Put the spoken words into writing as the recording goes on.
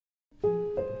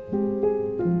All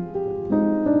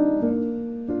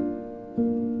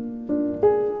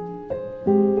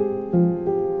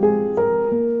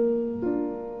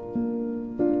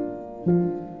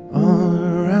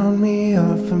around me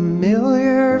are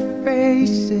familiar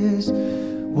faces,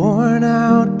 worn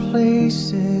out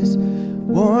places,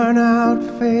 worn out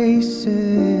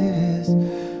faces,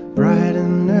 bright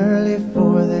and early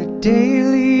for their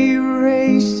daily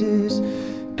races,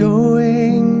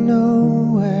 going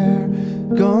nowhere,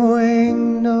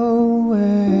 going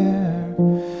nowhere.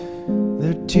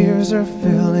 Their tears are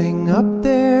filling up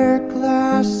their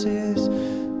glasses,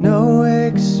 no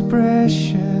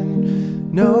expression,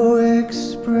 no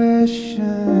expression.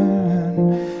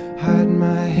 Hide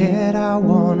my head, I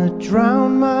wanna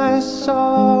drown my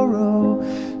sorrow.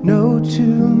 No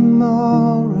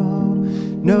tomorrow,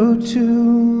 no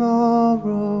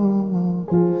tomorrow.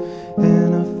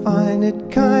 And I find it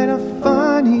kinda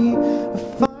funny, I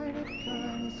find it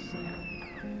kinda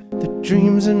sad. The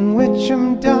dreams in which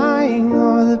I'm dying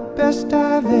are the best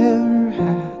I've ever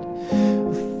had.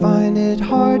 I find it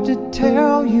hard to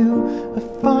tell you, I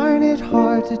find it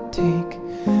hard to take.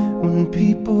 When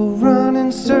people run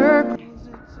in circles,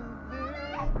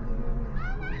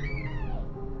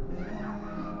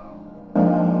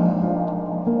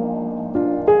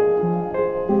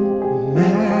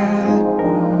 mad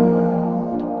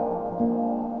world.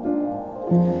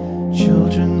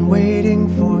 Children waiting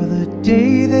for the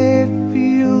day they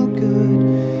feel good.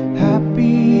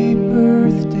 Happy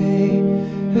birthday,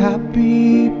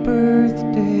 happy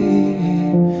birthday.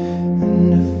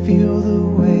 And to feel the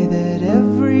way that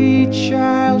every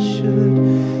child should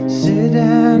sit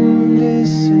and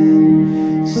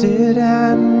listen, sit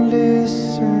and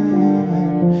listen.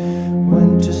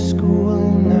 Went to school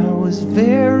and I was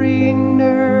very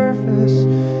nervous.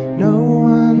 No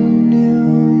one knew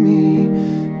me,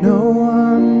 no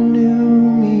one knew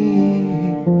me.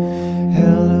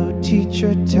 Hello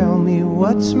teacher, tell me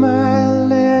what's my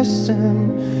lesson.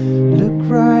 Look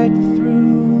right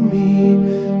through me,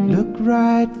 look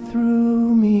right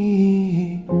through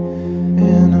me.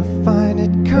 And I find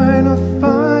it kinda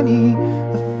funny,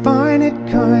 I find it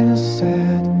kinda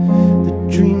sad. The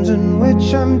dreams in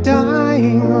which I'm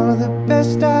dying are the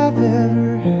best I've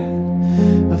ever had.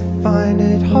 I find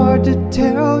it hard to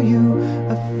tell you,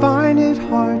 I find it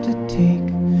hard to take.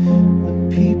 When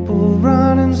people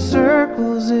run in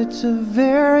circles, it's a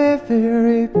very,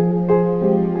 very